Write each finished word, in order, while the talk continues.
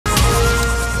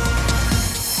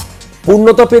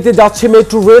পূর্ণতা পেতে যাচ্ছে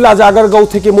মেট্রো রেল। আজ আগারগাঁও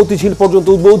থেকে মতিঝিল পর্যন্ত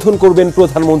উদ্বোধন করবেন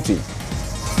প্রধানমন্ত্রী।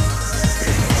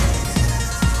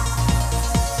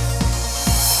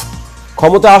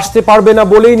 ক্ষমতা আসতে পারবে না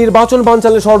বলেই নির্বাচন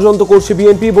বানচালে ষড়যন্ত্র করছে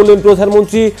বিএনপি, বললেন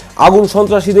প্রধানমন্ত্রী। আগুন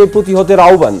সন্ত্রাসীদের প্রতিহতের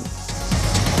আহ্বান।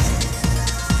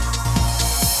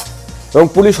 এবং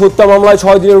পুলিশ হত্যা মামলায়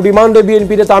 6 দিনের রিমান্ডে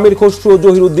বিএনপি নেতা আমির খসরু ও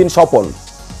জহির উদ্দিন স্বপন।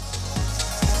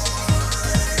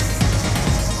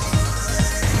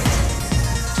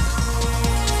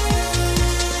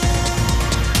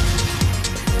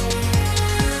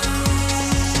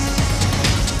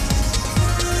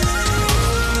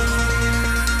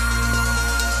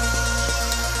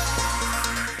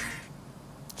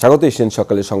 স্বাগত এশিয়ান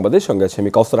সকালের সংবাদের সঙ্গে আছে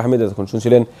আমি কাউসার আহমেদ। এখন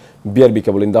শুনছিলেন বিআরবি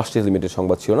কেবল ইন্ডাস্ট্রিজ লিমিটেড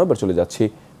সংবাদ ছিল না। এবার চলে যাচ্ছি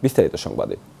বিস্তারিত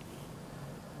সংবাদে।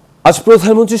 আজ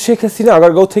প্রধানমন্ত্রী শেখ হাসিনা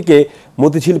আগারগাঁও থেকে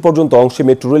মতিঝিল পর্যন্ত অংশে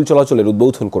মেট্রো রেল চলাচলের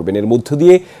উদ্বোধন করবেন। এর মধ্য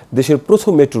দিয়ে দেশের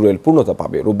প্রথম মেট্রো রেল পূর্ণতা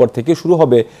পাবে। রোববার থেকে শুরু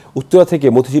হবে উত্তরা থেকে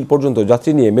মতিঝিল পর্যন্ত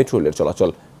যাত্রী নিয়ে মেট্রো রেলের চলাচল।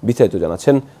 বিস্তারিত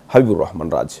জানাচ্ছেন হাবিবুর রহমান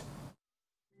রাজ।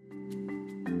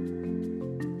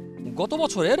 গত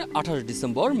বছরের 28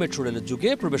 ডিসেম্বর মেট্রো রেলের যুগে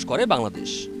প্রবেশ করে বাংলাদেশ।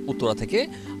 উত্তরা থেকে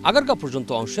আগারগাঁও পর্যন্ত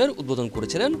অংশের উদ্বোধন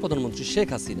করেছিলেন প্রধানমন্ত্রী শেখ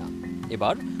হাসিনা।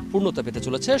 এবার পূর্ণতা পেতে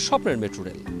চলেছে স্বপ্নের মেট্রো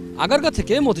রেল। আগারগাঁও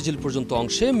থেকে মতিঝিল পর্যন্ত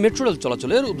অংশে মেট্রো রেল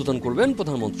চলাচলের উদ্বোধন করবেন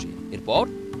প্রধানমন্ত্রী। এরপর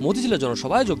মতিঝিলের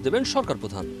জনসভায় যোগ দেবেন সরকার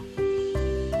প্রধান।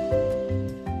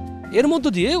 এর মধ্য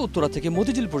দিয়ে উত্তরা থেকে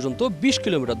মতিঝিল পর্যন্ত 20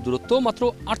 কিলোমিটার দূরত্ব মাত্র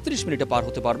 38 মিনিটে পার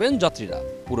হতে পারবেন যাত্রীরা।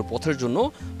 পুরো পথের জন্য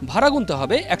ভাড়া গুনতে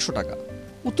হবে 100 টাকা।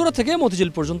 উত্তরা থেকে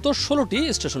মতিঝিল পর্যন্ত 16টি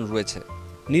স্টেশন রয়েছে।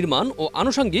 নির্মাণ ও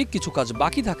আনুষঙ্গিক কিছু কাজ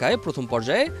বাকি থাকায় প্রথম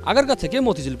পর্যায়ে আগারগাঁও থেকে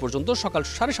মতিঝিল পর্যন্ত সকাল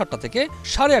 7:30টা থেকে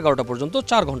 11:30 পর্যন্ত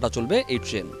 4 ঘন্টা চলবে এই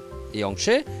ট্রেন। এই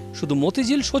অংশে শুধু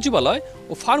মতিঝিল, সচিবালয়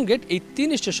ও ফার্মগেট এই 3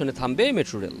 স্টেশনে থামবে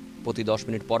মেট্রো রেল। প্রতি 10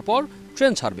 মিনিট পর পর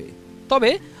ট্রেন ছাড়বে। তবে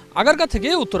আগারগাঁও থেকে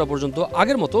উত্তরা পর্যন্ত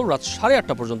আগের মতো রাত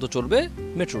 8:30 পর্যন্ত চলবে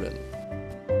মেট্রো রেল।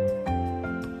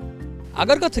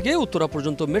 আগারগাঁও থেকে উত্তরা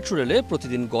পর্যন্ত মেট্রো রেলে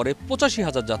প্রতিদিন গড়ে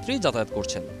 85,000 যাত্রী যাতায়াত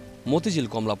করছেন। মতিঝিল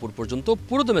কমলাপুর পর্যন্ত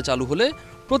পুরোদমে চালু হলে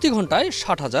প্রতি ঘন্টায়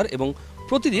 60,000 এবং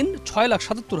প্রতিদিন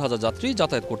 6,77,000 যাত্রী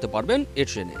যাতায়াত করতে পারবেন এ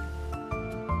ট্রেনে।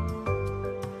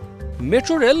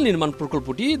 মেট্রো রেল নির্মাণ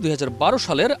প্রকল্পটি 2012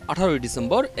 সালের 18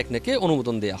 ডিসেম্বর একনেকে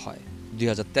অনুমোদন দেওয়া হয়।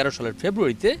 2013 সালের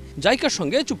ফেব্রুয়ারিতে জাইকার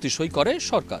সঙ্গে চুক্তি সই করে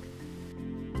সরকার।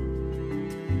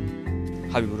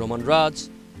 হাবিবুর রহমান রাজ,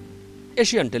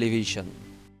 এশিয়ান টেলিভিশন।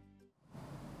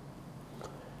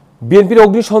 বিএনপির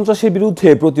অগ্নি সন্ত্রাসের বিরুদ্ধে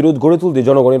প্রতিরোধ গড়ে তুলতে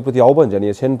জনগণের প্রতি আহ্বান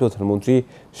জানিয়েছেন প্রধানমন্ত্রী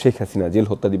শেখ হাসিনা। জেল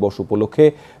হত্যা দিবস উপলক্ষে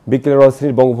বিকেলে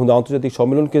রাজধানীর বঙ্গবন্ধু আন্তর্জাতিক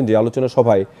সম্মেলন কেন্দ্রে আলোচনা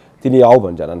সভায় তিনি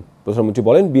আহ্বান জানান। প্রধানমন্ত্রী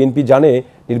বলেন, বিএনপি জানে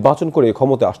নির্বাচন করে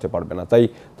ক্ষমতা আসতে পারবে না, তাই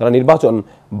তারা নির্বাচন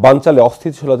বানচালে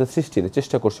অস্থিতিশীলতা সৃষ্টির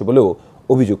চেষ্টা করছে বলেও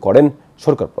অভিযোগ করেন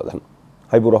সরকার প্রধান।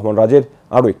 হাবিবুর রহমান রাজের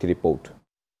আরও একটি রিপোর্ট।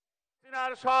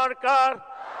 সরকার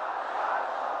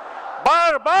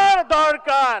বারবার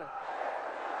দরকার।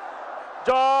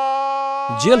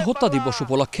 জেল হত্যা দিবস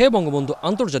উপলক্ষে বঙ্গবন্ধু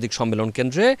আন্তর্জাতিক সম্মেলন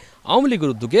কেন্দ্রে আওয়ামী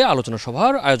লীগের উদ্যোগে আলোচনা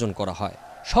সভার আয়োজন করা হয়।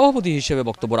 সভাপতি হিসেবে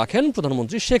বক্তব্য রাখেন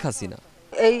প্রধানমন্ত্রী শেখ হাসিনা।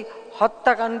 এই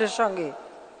হত্যাকাণ্ডের সঙ্গে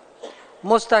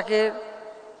মোস্তাকের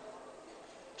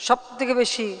সবথেকে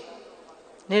বেশি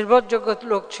নির্ভরযোগ্য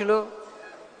লোক ছিল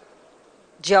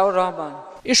জিয়াউর রহমান।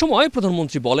 এ সময়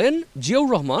প্রধানমন্ত্রী বলেন,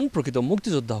 জিয়াউর রহমান প্রকৃত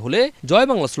মুক্তিযোদ্ধা হলে জয়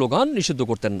বাংলা স্লোগান নিষিদ্ধ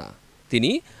করতেন না।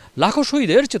 তিনি লাখো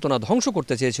শহীদের চেতনা ধ্বংস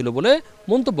করতে চেয়েছিল বলে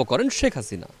মন্তব্য করেন শেখ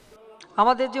হাসিনা।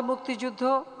 আমাদের যে মুক্তিযুদ্ধ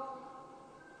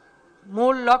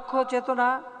মূল লক্ষ্য, চেতনা,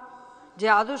 যে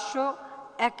আদর্শ,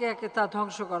 একে একে তা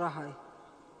ধ্বংস করা হয়।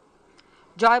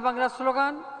 জয় বাংলা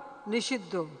স্লোগান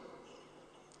নিষিদ্ধ,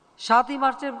 7ই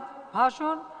মার্চের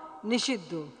ভাষণ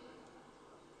নিষিদ্ধ।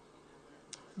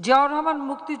 জিয়াউর রহমান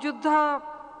মুক্তিযোদ্ধা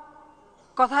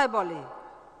কথায় বলে,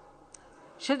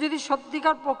 সে যদি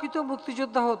সত্যিকার প্রকৃত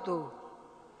মুক্তিযোদ্ধা হতো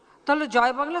তাহলে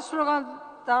জয় বাংলা স্লোগান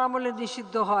তার আমলে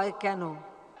নিষিদ্ধ হয় কেন?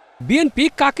 বিএনপি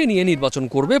কাকে নিয়ে নির্বাচন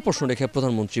করবে প্রশ্ন রেখে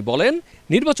প্রধানমন্ত্রী বলেন,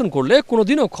 নির্বাচন করলে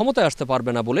কোনোদিনও ক্ষমতায় আসতে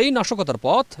পারবে না বলেই নাশকতার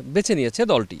পথ বেছে নিয়েছে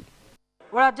দলটি।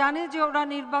 ওরা জানে যে ওরা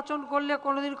নির্বাচন করলে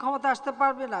কোনোদিন ক্ষমতা আসতে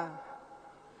পারবে না,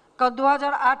 কারণ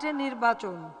 2008-এর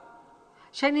নির্বাচন,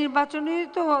 সেই নির্বাচনেই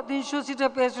তো 300 সিটে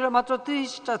পেয়েছিল মাত্র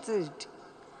 30টা সিট।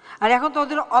 আর এখন তো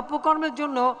ওদের অপকর্মের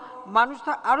জন্য মানুষ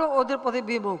তো আরও ওদের প্রতি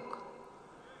বিমুখ।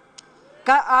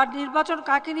 আর নির্বাচন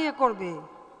কাকে নিয়ে করবে?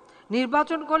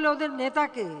 নির্বাচন করলে ওদের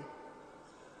নেতাকে,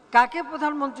 কাকে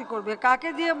প্রধানমন্ত্রী করবে, কাকে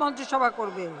দিয়ে মন্ত্রিসভা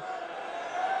করবে?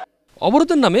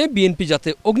 অবরোধের নামে বিএনপি যাতে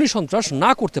অগ্নিসন্ত্রাস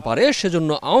না করতে পারে সেজন্য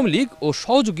আওয়ামী লীগ ও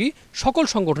সহযোগী সকল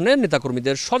সংগঠনের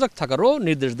নেতাকর্মীদের সজাগ থাকারও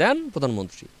নির্দেশ দেন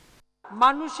প্রধানমন্ত্রী।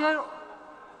 মানুষের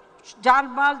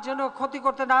জানমাল যেন ক্ষতি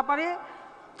করতে না পারে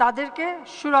তাদেরকে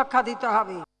সুরক্ষা দিতে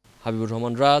হবে। হাবিবুর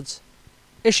রহমান রাজ,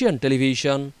 এশিয়ান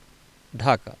টেলিভিশন,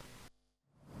 ঢাকা।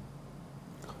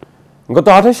 গত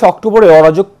 28 অক্টোবরে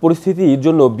অরাজক পরিস্থিতির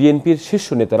জন্য বিএনপির শীর্ষ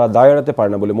নেতারা দায় এড়াতে পারে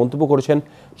না বলে মন্তব্য করেছেন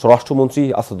স্বরাষ্ট্রমন্ত্রী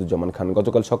আসাদুজ্জামান খান।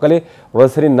 গতকাল সকালে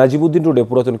রাজধানীর নাজিবউদ্দিন রোডে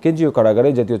পুরাতন কেন্দ্রীয় কারাগারে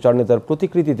জাতীয় চার নেতার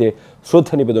প্রতিকৃতিতে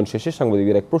শ্রদ্ধা নিবেদন শেষে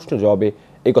সাংবাদিকদের এক প্রশ্নের জবাবে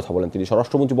এই কথা বলেন তিনি।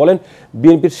 স্বরাষ্ট্রমন্ত্রী বলেন,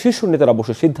 বিএনপির শীর্ষ নেতারা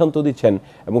বসে সিদ্ধান্ত দিচ্ছেন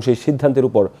এবং সেই সিদ্ধান্তের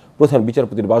উপর প্রধান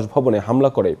বিচারপতির বাসভবনে হামলা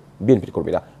করে বিএনপির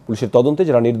কর্মীরা। পুলিশের তদন্তে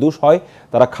যারা নির্দোষ হয়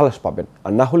তারা খালাস পাবেন,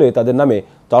 আর না হলে তাদের নামে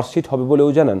চার্জশিট হবে বলেও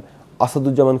জানান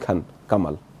আসাদুজ্জামান খান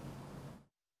কামাল।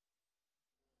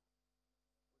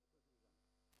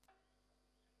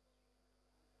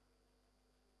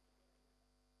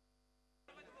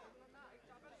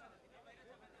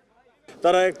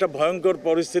 তারা একটা ভয়ঙ্কর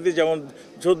পরিস্থিতি যেমন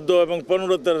 14 এবং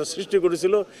 15 সৃষ্টি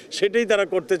করেছিল, সেটাই তারা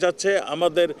করতে চাচ্ছে।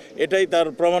 আমাদের এটাই তার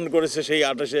প্রমাণ করেছে সেই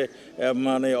 28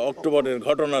 অক্টোবরের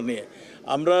ঘটনা নিয়ে।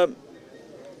 আমরা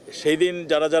সেই দিন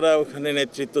যারা যারা ওখানে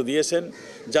নেতৃত্ব দিয়েছেন,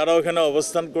 যারা ওখানে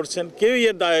অবস্থান করছেন, কেউই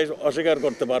এর দায় অস্বীকার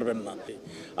করতে পারবেন না।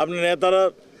 আপনি নেতারা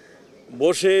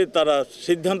বসে তারা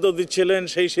সিদ্ধান্ত দিচ্ছিলেন,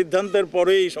 সেই সিদ্ধান্তের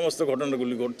পরেই এই সমস্ত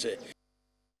ঘটনাগুলি ঘটছে।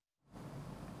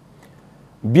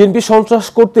 বিএনপি সন্ত্রাস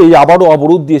করতেই আবারও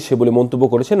অবরোধ দিয়েছে বলে মন্তব্য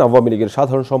করেছেন আওয়ামী লীগের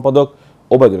সাধারণ সম্পাদক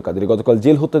ওবায়দুল কাদের। গতকাল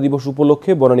জেল হত্যা দিবস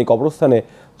উপলক্ষে বনানী কবরস্থানে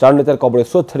চার নেতার কবরে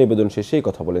শ্রদ্ধা নিবেদন শেষে এই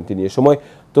কথা বলেন তিনি। এ সময়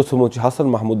তথ্যমন্ত্রী হাসান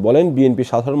মাহমুদ বলেন, বিএনপি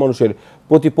সাধারণ মানুষের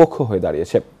প্রতিপক্ষ হয়ে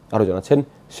দাঁড়িয়েছে। আরও জানাচ্ছেন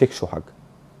শেখ সোহাগ।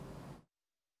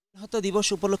 হত্যা দিবস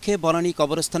উপলক্ষে বনানী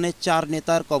কবরস্থানে চার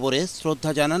নেতার কবরে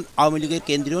শ্রদ্ধা জানান আওয়ামী লীগের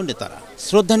কেন্দ্রীয় নেতারা।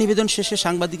 শ্রদ্ধা নিবেদন শেষে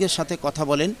সাংবাদিকদের সাথে কথা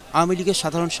বলেন আওয়ামী লীগের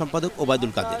সাধারণ সম্পাদক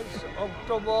ওবায়দুল কাদের।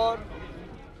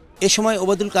 এ সময়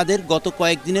ওবায়দুল কাদের গত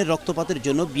কয়েকদিনের রক্তপাতের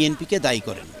জন্য বিএনপিকে দায়ী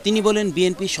করেন। তিনি বলেন,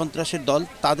 বিএনপি সন্ত্রাসের দল,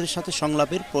 তাদের সাথে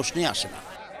সংলাপের প্রশ্নে আসে না।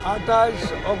 28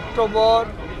 অক্টোবর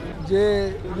যে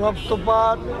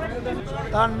রক্তপাত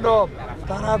তাণ্ডব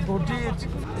তারা ঘটিয়েছে,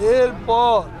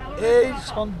 এরপর এই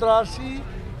সন্ত্রাসী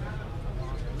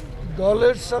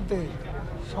দলের সাথে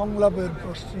সংলাপের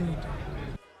প্রশ্ন।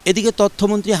 এদিকে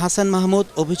তথ্যমন্ত্রী হাসান মাহমুদ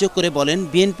অভিযোগ করে বলেন,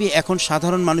 বিএনপি এখন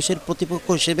সাধারণ মানুষের প্রতিপক্ষ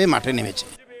হিসেবে মাঠে নেমেছে।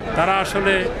 তারা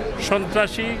আসলে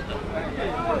সন্ত্রাসী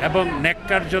এবং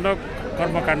ন্যাক্কারজনক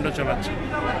কর্মকাণ্ড চালাচ্ছে।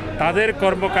 তাদের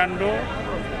কর্মকাণ্ড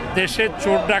দেশে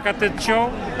চোর ডাকাতের চেয়েও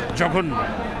জঘন্য।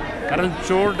 কারণ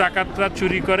চোর ডাকাতরা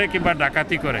চুরি করে কিংবা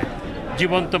ডাকাতি করে,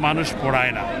 জীবন্ত মানুষ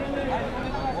পোড়ায় না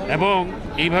এবং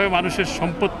এইভাবে মানুষের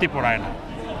সম্পত্তি পোড়ায় না।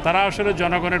 তারা আসলে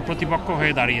জনগণের প্রতিপক্ষ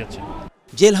হয়ে দাঁড়িয়েছে।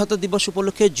 জেল হত্যা দিবস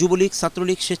উপলক্ষে যুবলীগ,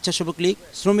 ছাত্রলীগ, স্বেচ্ছাসেবক লীগ,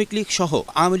 শ্রমিক লীগ সহ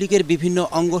আওয়ামী লীগের বিভিন্ন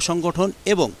অঙ্গ সংগঠন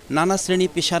এবং নানা শ্রেণী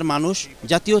পেশার মানুষ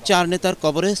জাতীয় চার নেতার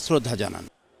কবরে শ্রদ্ধা জানান।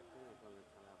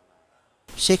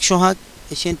 শেখ সোহাগ,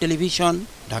 এশিয়ান টেলিভিশন,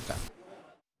 ঢাকা।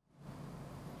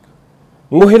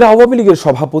 মহিলা আওয়ামী লীগের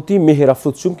সভাপতি মেহের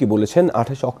আফরোজ চুমকি বলেছেন,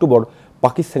 28 অক্টোবর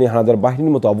পাকিস্তানি হানাদার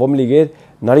বাহিনীর মতো আওয়ামী লীগের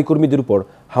নারী কর্মীদের উপর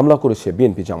হামলা করেছে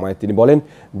বিএনপি জামায়াত। তিনি বলেন,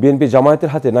 বিএনপি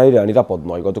জামায়াতের হাতে নারীরা নিরাপদ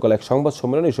নয়। গতকাল এক সংবাদ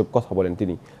সম্মেলনে এসব কথা বলেন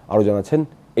তিনি। আরও জানাচ্ছেন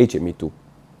এইচ এ মিতু।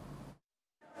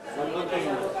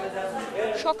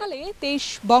 সকালে 23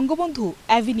 বঙ্গবন্ধু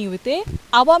অ্যাভিনিউতে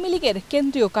আওয়ামী লীগের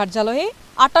কেন্দ্রীয় কার্যালয়ে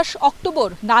 28 অক্টোবর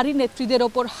নারী নেত্রীদের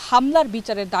ওপর হামলার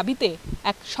বিচারের দাবিতে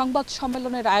এক সংবাদ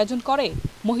সম্মেলনের আয়োজন করে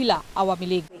মহিলা আওয়ামী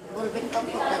লীগ।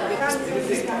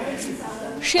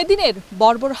 সেদিনের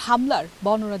বর্বর হামলার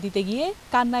বর্ণনা দিতে গিয়ে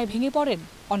কান্নায় ভেঙে পড়েন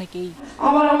অনেকেই।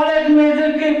 আমার অনেক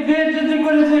মেয়েদেরকে বেইজ্জতি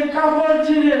করেছে, কাপড়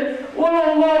ছিঁড়ে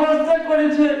উলঙ্গ অবস্থা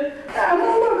করেছে,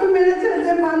 এমন ভাবে মেরেছে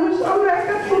যে মানুষ আমরা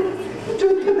একটা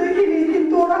যুদ্ধ দেখিনি,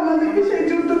 কিন্তু ওরা আমাদেরকে সেই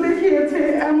যুদ্ধ দেখিয়েছে।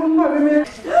 এমন ভাবে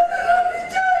মেরেছে।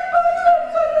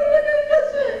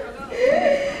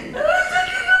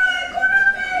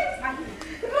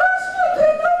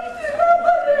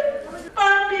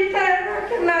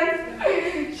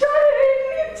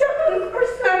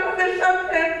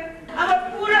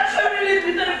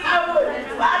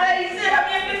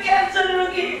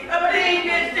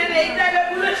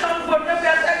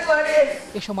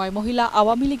 এ সময় মহিলা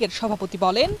আওয়ামী লীগের সভাপতি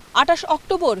বলেন, 28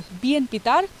 অক্টোবর বিএনপি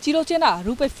তার চিরচেনা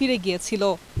রূপে ফিরে গিয়েছিল।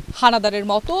 হানাদারের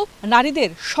মতো নারীদের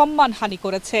সম্মানহানি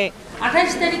করেছে।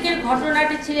 28 তারিখের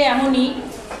ঘটনাটি ছিল এমনই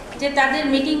যে তাদের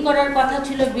মিটিং করার কথা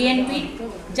ছিল বিএনপি,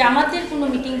 জামাতের কোনো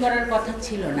মিটিং করার কথা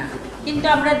ছিল না। কিন্তু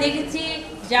আমরা দেখেছি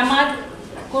জামাত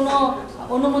কোনো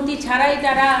অনুমতি ছাড়াই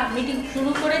তারা মিটিং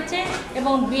শুরু করেছে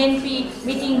এবং বিএনপি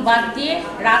মিটিং বাদ দিয়ে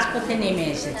রাজপথে নেমে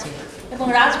এসেছে এবং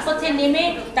রাজপথে নেমে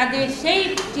তাদের সেই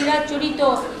চিরাচরিত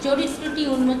চরিত্রটি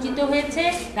উন্মোচিত হয়েছে।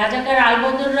 রাজাকার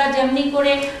আলবদররা যেমনি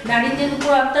করে নারীদের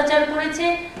উপর অত্যাচার করেছে,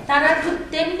 তারা ঠিক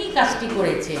তেমনি কাজটি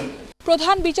করেছে।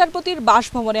 প্রধান বিচারপতির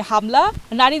বাসভবনে হামলা,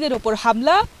 নারীদের ওপর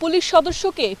হামলা, পুলিশ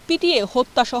সদস্যকে পিটিয়ে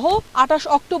হত্যা সহ 28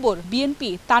 অক্টোবর বিএনপি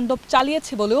তাণ্ডব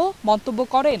চালিয়েছে বলেও মন্তব্য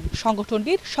করেন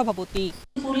সংগঠনটির সভাপতি।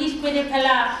 পুলিশ মেরে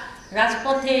ফেলা,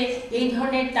 রাজপথে এই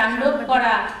ধরনের তাণ্ডব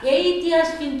করা, এই ইতিহাস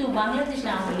কিন্তু বাংলাদেশে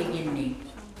আওয়ামী লীগের নেই।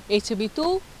 HB2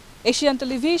 Asian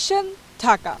television,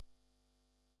 Dhaka.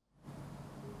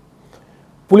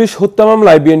 Police হত্যা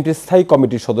মামলায় বিএনপির স্থায়ী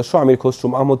কমিটির সদস্য আমির খসরু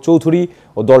মাহমুদ চৌধুরী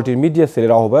ও দলটির মিডিয়া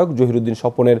সেলের আহ্বায়ক জহিরুদ্দিন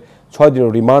স্বপনের 6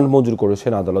 দিনের রিমান্ড মঞ্জুর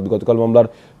করেছেন আদালত। গতকাল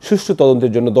মামলার সুষ্ঠু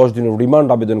তদন্তের জন্য 10 দিনের রিমান্ড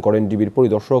আবেদন করেন ডিবির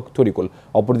পরিদর্শক তরিকুল।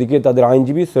 অপরদিকে তাদের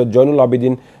আইনজীবী সৈয়দ জয়নুল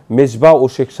আবেদিন মেজবা ও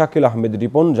শেখ শাকিল আহমেদ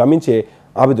রিপন জামিন চেয়ে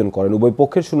আবেদন করেন। উভয়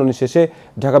পক্ষের শুনানি শেষে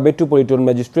ঢাকা মেট্রোপলিটন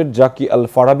ম্যাজিস্ট্রেট জাকি আল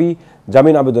ফারাবি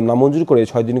জামিন আবেদন নামঞ্জুর করে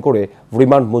 6 দিন করে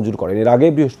রিমান্ড মঞ্জুর করেন। এর আগে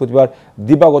বৃহস্পতিবার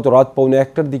দিবাগত রাত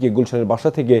 1:15টার দিকে গুলশানের বাসা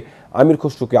থেকে আমির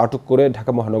খসরুকে আটক করে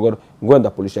ঢাকা মহানগর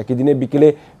গোয়েন্দা পুলিশ। একই দিনে বিকেলে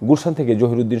গুলশান থেকে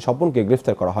জহিরুদ্দিন স্বপনকে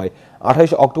গ্রেফতার করা হয়।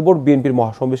 28 অক্টোবর বিএনপির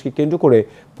মহাসমাবেশকে কেন্দ্র করে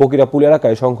ফকিরাপুল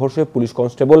এলাকায় সংঘর্ষে পুলিশ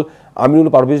কনস্টেবল আমিনুল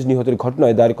পারভেজ নিহতের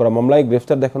ঘটনায় দায়ের করা মামলায়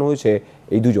গ্রেফতার দেখানো হয়েছে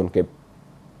এই দুজনকে।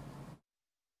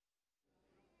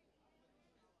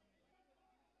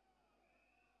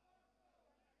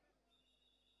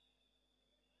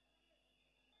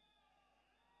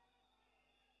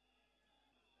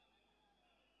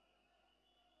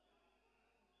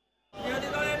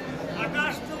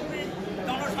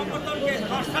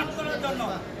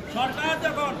 সরকার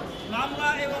যখন মামলা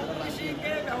এবং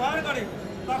পুলিশকে ব্যবহার করে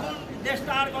তখন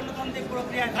দেশটা আর গণতান্ত্রিক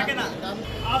প্রক্রিয়ায় থাকে না।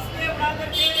 আজকে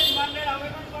ওনাদেরকে রিমান্ডের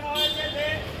আবেদন করা হয়েছে যে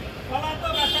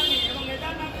পলাতক আসামি এবং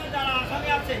এটার নামে যারা আসামি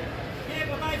আছে কে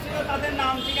কোথায় ছিল তাদের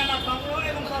নাম ঠিকানা সংগ্রহ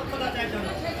এবং তথ্য যাচাইয়ের জন্য।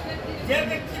 যে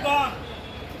ব্যক্তিগণ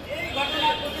এই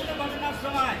ঘটনার কথিত ঘটনার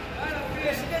সময়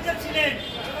স্টেজে ছিলেন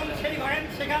এবং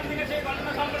সেখান থেকে সেই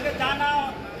ঘটনা সম্পর্কে জানা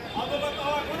অবগত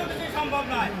হওয়া কোনো কিছুই সম্ভব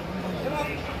নয় এবং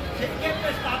সেই ক্ষেত্রে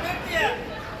তাদের দিয়ে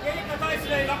এই কোথায়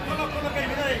ছিল এই লক্ষ লক্ষ লোকের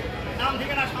ভিতরে নাম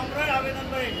ঠিকানা সংগ্রহের আবেদন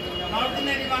করে 10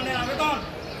 দিনের রিমান্ডের আবেদন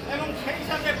এবং সেই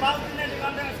সাথে 5 দিনের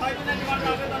রিমান্ডের 6 দিনের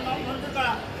রিমান্ডের আবেদন মঞ্জুর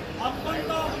করা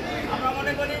অত্যন্ত আমরা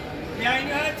মনে করি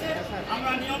বেআইনি হয়েছে।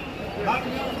 আমরা নিয়ম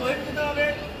বহির্ভূতভাবে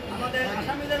আমাদের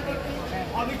আসামিদের প্রতি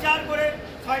অবিচার করে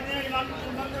 6 দিনের রিমান্ড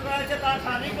মঞ্জুর করা হয়েছে। তারা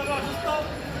শারীরিকভাবে অসুস্থ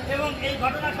এবং এই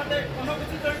ঘটনার সাথে কোনো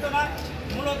কিছু জড়িত নয়,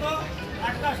 মূলত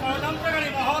একটা ষড়যন্ত্রকারী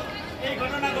মহল এই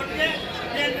ঘটনা ঘটিয়ে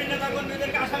বিএনপি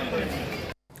নেতাকর্মীদেরকে আসামি করেছে।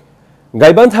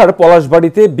 গাইবান্ধার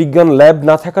পলাশবাড়িতে বিজ্ঞান ল্যাব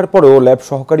না থাকার পরেও ল্যাব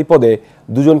সহকারী পদে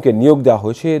দুজনকে নিয়োগ দেওয়া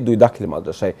হয়েছে 2 দাখিল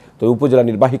মাদ্রাসায়। তবে উপজেলা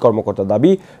নির্বাহী কর্মকর্তার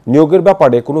দাবি নিয়োগের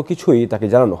ব্যাপারে কোনো কিছুই তাকে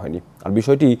জানানো হয়নি। আর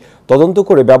বিষয়টি তদন্ত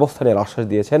করে ব্যবস্থা নেওয়ার আশ্বাস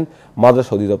দিয়েছেন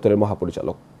মাদ্রাসা অধিদপ্তরের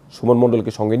মহাপরিচালক। সুমন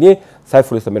মণ্ডলকে সঙ্গে নিয়ে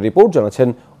সাইফুল ইসলামের রিপোর্ট, জানাচ্ছেন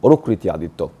অনুকৃতি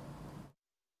আদিত্য।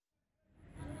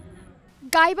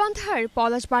 গাইবান্ধার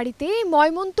পলাশবাড়িতে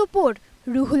ময়মন্তপুর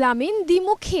রুহুল আমিন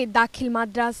দ্বিমুখী দাখিল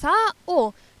মাদ্রাসা ও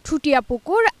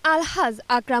ঠুটিয়াপুকুর আলহাজ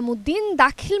আকরামউদ্দিন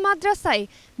দাখিল মাদ্রাসায়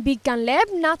বিজ্ঞান ল্যাব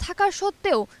না থাকা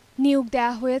সত্ত্বেও নিয়োগ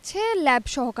দেওয়া হয়েছে ল্যাব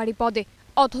সহকারী পদে।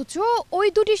 অথচ ওই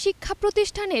দুটি শিক্ষা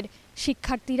প্রতিষ্ঠানের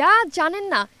শিক্ষার্থীরা জানেন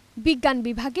না বিজ্ঞান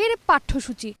বিভাগের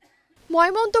পাঠ্যসূচি।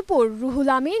 ময়মন্তপুর রুহুল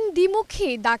আমিন দ্বিমুখী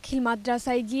দাখিল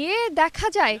মাদ্রাসায় গিয়ে দেখা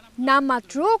যায়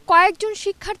নামমাত্র কয়েকজন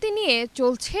শিক্ষার্থী নিয়ে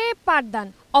চলছে পাঠদান।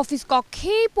 অফিস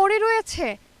কক্ষেই পড়ে রয়েছে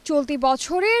চলতি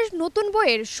বছরের নতুন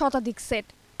বইয়ের শতাধিক সেট।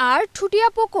 আর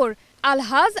ঠুটিয়াপুকুর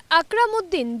আলহাজ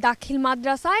আকরামউদ্দিন দাখিল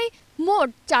মাদ্রাসায় মোট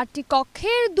 4টি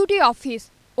কক্ষের 2টি অফিস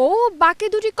ও বাকি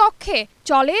 2টি কক্ষে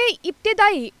চলে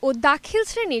ইবতেদায়ী ও দাখিল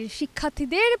শ্রেণীর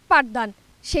শিক্ষার্থীদের পাঠদান।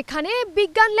 সেখানে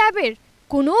বিজ্ঞান ল্যাবের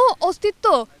কোনো অস্তিত্ব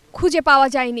খুঁজে পাওয়া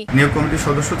যায়নি। নিয়োগ কমিটির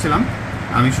সদস্য ছিলাম,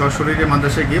 আমি সশরীরে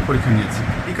মাদ্রাসায় গিয়ে পরীক্ষা নিয়েছি।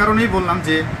 এই কারণেই বললাম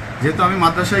যে যেহেতু আমি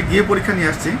মাদ্রাসায় গিয়ে পরীক্ষা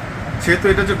নিয়ে আসছি সেহেতু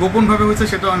এটা যে গোপনভাবে হয়েছে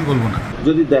সেটাও আমি বলবো না।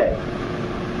 যদি দেয়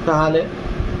তাহলে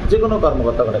যে কোনো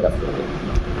কর্মকর্তা করে কাজ করবে।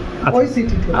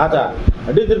 আচ্ছা,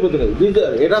 ডিজির প্রতিনিধি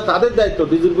এটা তাদের দায়িত্ব।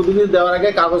 ডিজির প্রতিনিধি দেওয়ার আগে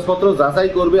কাগজপত্র যাচাই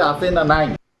করবে আছে না নাই।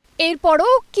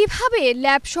 এরপরও কিভাবে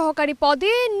ল্যাব সহকারী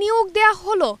পদে নিয়োগ দেয়া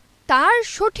হলো তার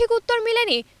সঠিক উত্তর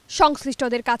মেলেনি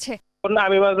সংশ্লিষ্টদের কাছে।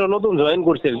 আমি মাত্র নতুন জয়েন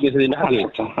করছি কিছুদিন আগে।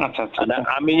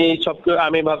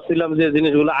 আমি ভাবছিলাম যে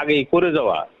জিনিসগুলো আগেই করে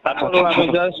যাওয়া, তারপরে আমি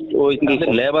জাস্ট ওই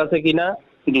ল্যাব আছে কিনা,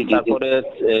 তারপরে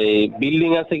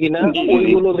বিল্ডিং আছে কিনা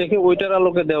ওইগুলো দেখে ওইটার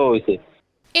আলোকে দেওয়া হয়েছে।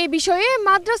 এই বিষয়ে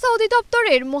মাদ্রাসা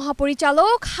অধিদপ্তরের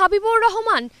মহাপরিচালক হাবিবুর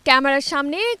রহমান ক্যামেরার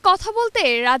সামনে কথা বলতে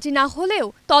রাজি না হলেও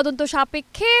তদন্ত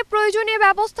সাপেক্ষে প্রয়োজনীয়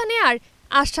ব্যবস্থা নেয়ার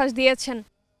আশ্বাস দিয়েছেন।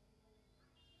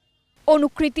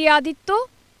 অনুকৃতি আদিত্য,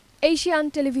 এশিয়ান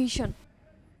টেলিভিশন।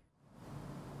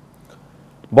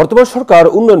 বর্তমান সরকার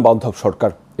উন্নয়ন বান্ধব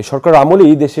সরকার। এই সরকার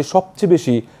আমলেই দেশে সবচেয়ে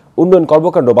বেশি উন্নয়ন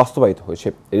কর্মকাণ্ড বাস্তবায়িত হয়েছে।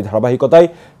 এই ধারাবাহিকতায়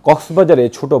কক্সবাজারে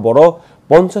ছোট বড়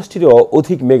 50টিরও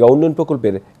অধিক মেগা উন্নয়ন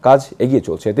প্রকল্পের কাজ এগিয়ে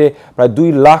চলছে। এতে প্রায় 2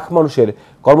 লাখ মানুষের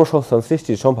কর্মসংস্থান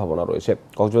সৃষ্টির সম্ভাবনা রয়েছে।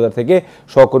 কক্সবাজার থেকে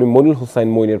সহকর্মী মনির হুসাইন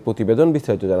মইনের প্রতিবেদন,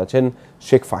 বিস্তারিত জানাচ্ছেন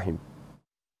শেখ ফাহিম।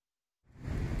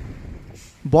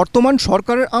 বর্তমান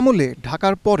সরকারের আমলে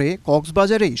ঢাকার পরে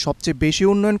কক্সবাজারেই সবচেয়ে বেশি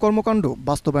উন্নয়ন কর্মকাণ্ড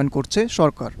বাস্তবায়ন করছে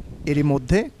সরকার। এরই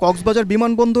মধ্যে কক্সবাজার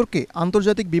বিমানবন্দরকে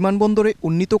আন্তর্জাতিক বিমানবন্দরে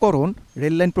উন্নীতকরণ,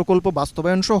 রেললাইন প্রকল্প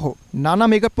বাস্তবায়ন সহ নানা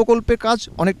মেগা প্রকল্পের কাজ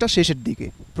অনেকটা শেষের দিকে।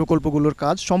 প্রকল্পগুলোর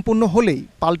কাজ সম্পূর্ণ হলেই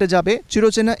পাল্টে যাবে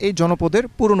চিরচেনা এই জনপদের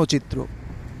পুরনো চিত্র।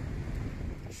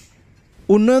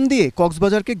 উন্নয়ন দিয়ে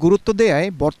কক্সবাজারকে গুরুত্ব দেয়ায়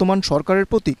বর্তমান সরকারের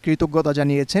প্রতি কৃতজ্ঞতা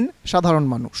জানিয়েছেন সাধারণ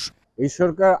মানুষ। এই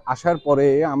সরকার আসার পরে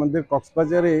আমাদের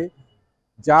কক্সবাজারে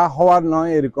যা হওয়ার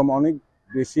নয় এরকম অনেক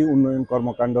বেশি উন্নয়ন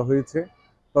কর্মকাণ্ড হয়েছে।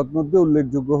 তন্মধ্যে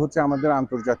উল্লেখযোগ্য হচ্ছে আমাদের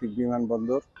আন্তর্জাতিক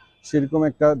বিমানবন্দর, সেরকম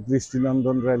একটা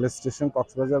দৃষ্টিনন্দন রেল স্টেশন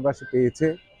কক্সবাজারবাসী পেয়েছে।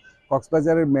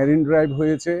 কক্সবাজারের মেরিন ড্রাইভ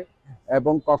হয়েছে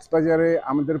এবং কক্সবাজারে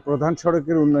আমাদের প্রধান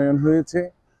সড়কের উন্নয়ন হয়েছে।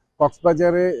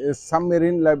 কক্সবাজারে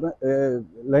সাবমেরিন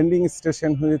ল্যান্ডিং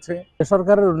স্টেশন হয়েছে।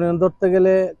 সরকারের উন্নয়ন ধরতে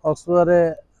গেলে কক্সবাজারে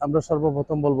আমরা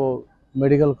সর্বপ্রথম বলবো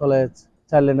মেডিকেল কলেজ,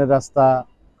 4 লেনের রাস্তা,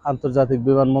 আন্তর্জাতিক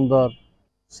বিমানবন্দর,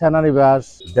 সেনানিবাস।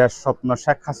 দেশ স্বপ্ন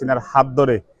শেখ হাসিনার হাত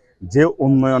ধরে যে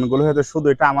উন্নয়নগুলো হয়েছে শুধু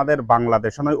এটা আমাদের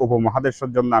বাংলাদেশ নয়, উপমহাদেশের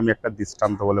জন্য আমি একটা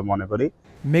দৃষ্টান্ত বলে মনে করি।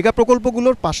 মেগা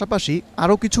প্রকল্পগুলোর পাশাপাশি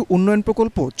আরও কিছু উন্নয়ন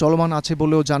প্রকল্প চলমান আছে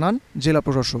বলেও জানান জেলা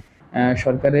প্রশাসক।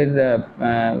 সরকারের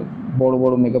বড়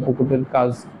বড় মেগা প্রকল্পের কাজ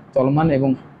চলমান এবং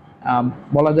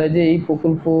বলা যায় যে এই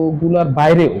প্রকল্পগুলোর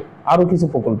বাইরেও আরও কিছু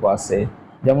প্রকল্প আছে,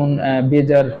 যেমন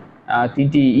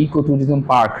 2003টি ইকো ট্যুরিজম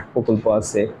পার্ক প্রকল্প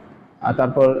আছে,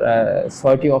 তারপর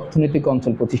 6টি অর্থনৈতিক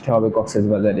অঞ্চল প্রতিষ্ঠা হবে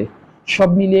কক্সবাজারে। সব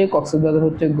মিলিয়ে কক্সবাজার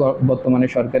হচ্ছে বর্তমানে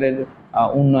সরকারের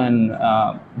উন্নয়ন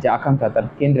যে আকাঙ্ক্ষা তার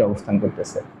কেন্দ্রে অবস্থান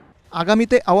করতেছে।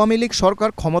 আগামীতে আওয়ামী লীগ সরকার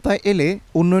ক্ষমতায় এলে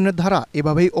উন্নয়নের ধারা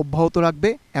এভাবেই অব্যাহত রাখবে,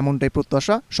 এমনটাই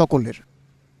প্রত্যাশা সকলের।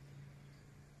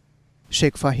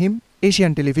 Sheikh Fahim,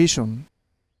 Asian television.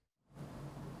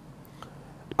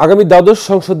 আগামী দ্বাদশ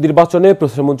সংসদ নির্বাচনে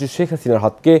প্রধানমন্ত্রী শেখ হাসিনার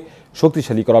হাতকে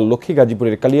শক্তিশালী করার লক্ষ্যে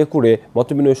গাজীপুরের কালিয়াকুড়ে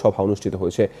মতবিনিময় সভা অনুষ্ঠিত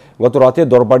হয়েছে। গত রাতে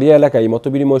দরবাড়িয়া এলাকায়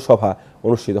মতবিনিময় সভা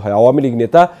অনুষ্ঠিত হয়। আওয়ামী লীগ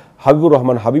নেতা হাবিবুর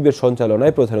রহমান হাবিবের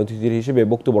সঞ্চালনায় প্রধান অতিথি হিসেবে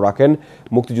বক্তব্য রাখেন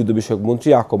মুক্তিযুদ্ধ বিষয়ক মন্ত্রী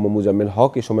আকম মোজাম্মেল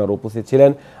হক। এ সময় আরও উপস্থিত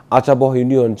ছিলেন আচাবহ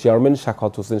ইউনিয়ন চেয়ারম্যান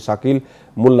সাখাওয়াত হোসেন শাকিল,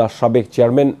 মোল্লা সাবেক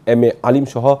চেয়ারম্যান এম এ আলিম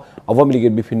সহ আওয়ামী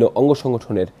লীগের বিভিন্ন অঙ্গ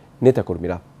সংগঠনের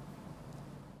নেতাকর্মীরা।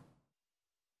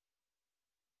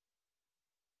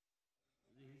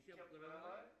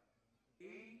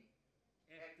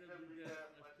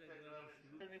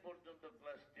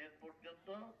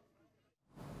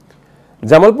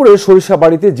 জামালপুরের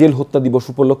সরিষাবাড়িতে জেল হত্যা দিবস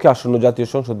উপলক্ষে আসন্ন জাতীয়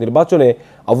সংসদ নির্বাচনে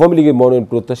আওয়ামী লীগের মনোনয়ন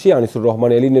প্রত্যাশী আনিসুর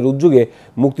রহমান এলিনের উদ্যোগে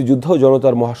মুক্তিযুদ্ধ ও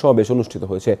জনতার মহাসমাবেশ অনুষ্ঠিত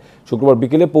হয়েছে। শুক্রবার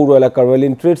বিকেলে পৌর এলাকার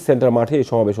এলিন ট্রেড সেন্টার মাঠে এই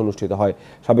সমাবেশ অনুষ্ঠিত হয়।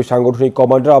 সাবেক সাংগঠনিক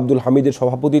কমান্ডার আব্দুল হামিদের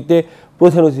সভাপতিত্বে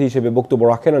প্রধান অতিথি হিসেবে বক্তব্য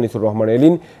রাখেন আনিসুর রহমান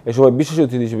এলিন। এ সময় বিশেষ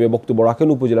অতিথি হিসেবে বক্তব্য রাখেন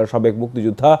উপজেলার সাবেক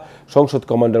মুক্তিযোদ্ধা সংসদ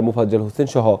কমান্ডার মুফাজ্জল হোসেন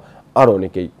সহ আরও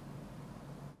অনেকেই।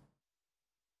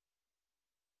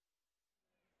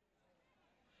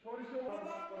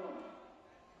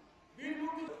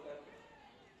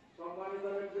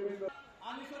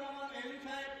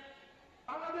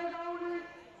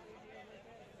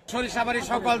 সরিষাবাড়ির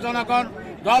সকল জনগণ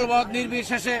দলবদ্ধ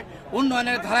নির্বিশেষে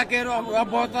উন্নয়নের ধারাকে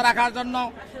অব্যাহত রাখার জন্য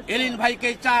এলিন ভাইকে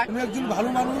চায়। একজন ভালো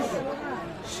মানুষ,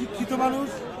 শিক্ষিত মানুষ,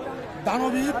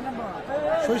 দানবীর,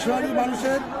 সরিষাবাড়ির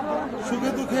মানুষের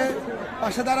সুখে দুঃখে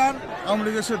পাশে দাঁড়ান। আওয়ামী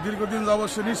লীগের দীর্ঘদিন যাবৎ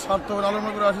সে নিঃস্বার্থ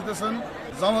আলোচনা করে আসিতেছেন।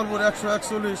 জামালপুর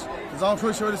 141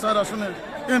 সরিষাবাড়ি 4 আসনের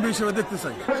এমপি হিসেবে দেখতে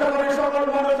চাই।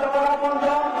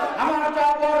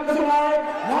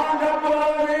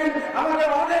 আমাদের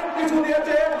অনেক কিছু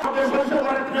দিয়েছে। আপনার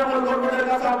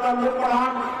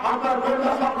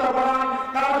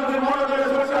তারা যদি মনে করে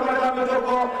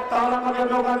তাহলে আমাদের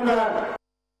দোকান দেন।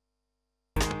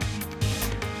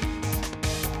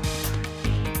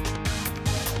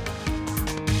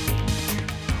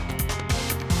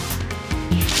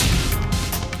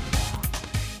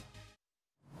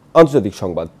 আন্তর্জাতিক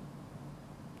সংবাদ।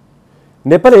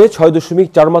 নেপালে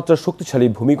 6.4 মাত্রার শক্তিশালী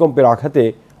ভূমিকম্পের আঘাতে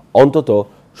অন্তত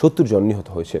 70 জন নিহত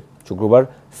হয়েছে। শুক্রবার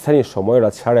স্থানীয় সময়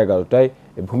রাত 11:30টায়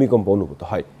ভূমিকম্প অনুভূত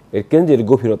হয়। এর কেন্দ্রের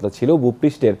গভীরতা ছিল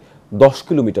ভূপৃষ্ঠের 10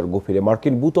 কিলোমিটার গভীরে।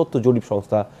 মার্কিন ভূতত্ত্ব জরিপ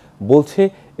সংস্থা বলছে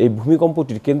এই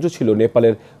ভূমিকম্পটির কেন্দ্র ছিল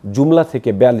নেপালের জুমলা থেকে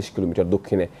 42 কিলোমিটার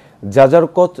দক্ষিণে।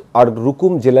 জাজারকত আর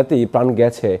রুকুম জেলাতেই প্রাণ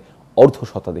গেছে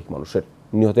অর্ধশতাধিক মানুষের।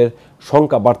 নিহতের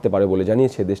সংখ্যা বাড়তে পারে বলে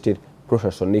জানিয়েছে দেশটির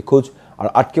প্রশাসন। নিখোঁজ আর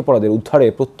আটকে পড়াদের উদ্ধারে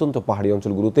প্রত্যন্ত পাহাড়ি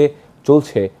অঞ্চলগুলোতে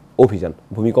চলছে অভিযান।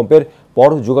 ভূমিকম্পের পর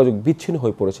যোগাযোগ বিচ্ছিন্ন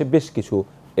হয়ে পড়েছে বেশ কিছু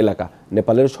এলাকা।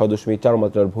 নেপালের 6.4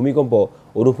 মাত্রার ভূমিকম্প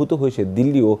অনুভূত হয়েছে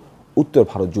দিল্লি ও উত্তর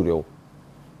ভারত জুড়েও।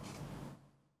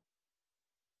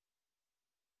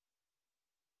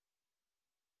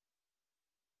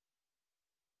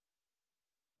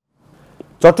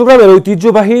 চট্টগ্রামের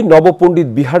ঐতিহ্যবাহী নবপণ্ডিত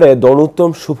বিহারে দনোত্তম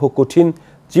শুভ কঠিন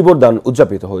চিবরদান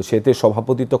উদযাপিত হয়েছে। এতে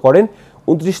সভাপতিত্ব করেন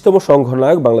 29তম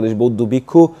সংঘনায়ক বাংলাদেশ বৌদ্ধ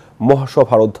ভিক্ষু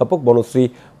মহাসভার অধ্যাপক বনশ্রী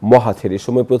মহাথের। এই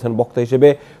সময় প্রধান বক্তা হিসেবে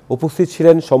উপস্থিত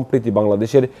ছিলেন সম্প্রীতি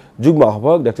বাংলাদেশের যুগ্ম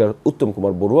আহ্বায়ক ডক্টর উত্তম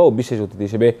কুমার বড়ুয়া ও বিশেষ অতিথি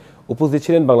হিসেবে উপস্থিত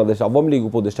ছিলেন বাংলাদেশ আওয়ামী লীগ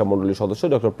উপদেষ্টা মণ্ডলীর সদস্য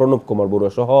ডক্টর প্রণব কুমার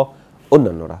বড়ুয়া সহ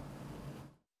অন্যান্যরা।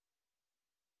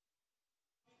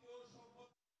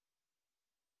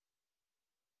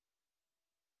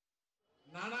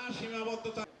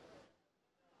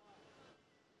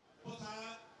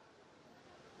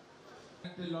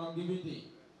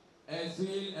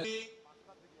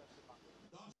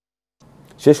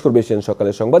 শেষ করবে এশিয়ান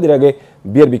সকালের সংবাদ। এর আগে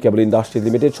বিআরবি কেবল ইন্ডাস্ট্রিজ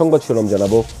লিমিটেড সংবাদ শিরোনাম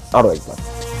জানাবো আরো একবার।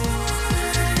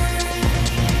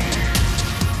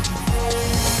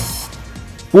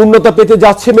 পূর্ণতা পেতে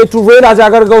যাচ্ছে মেট্রো রেল। আজ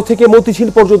আগারগাঁও থেকে মতিঝিল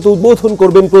পর্যন্ত উদ্বোধন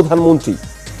করবেন প্রধানমন্ত্রী।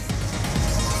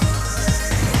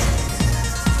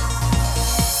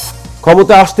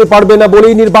 ক্ষমতা আসতে পারবে না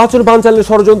বলেই নির্বাচন বানচালের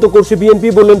ষড়যন্ত্র করছে বিএনপি,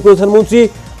 বললেন প্রধানমন্ত্রী।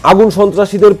 আগুন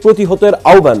সন্ত্রাসীদের প্রতিহতের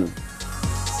আহ্বান।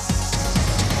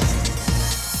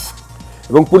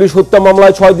 এবং পুলিশ হত্যা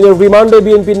মামলায় 6 দিনের রিমান্ডে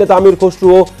বিএনপির নেতা আমির খসরু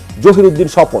ও জহিরুদ্দিন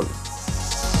স্বপন।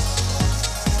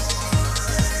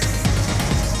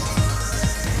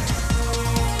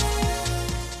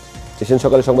 এশিয়ান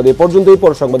সকালের সংবাদ এ পর্যন্তই।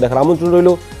 পর সংবাদ দেখার আমন্ত্রণ রইল।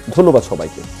 ধন্যবাদ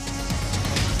সবাইকে।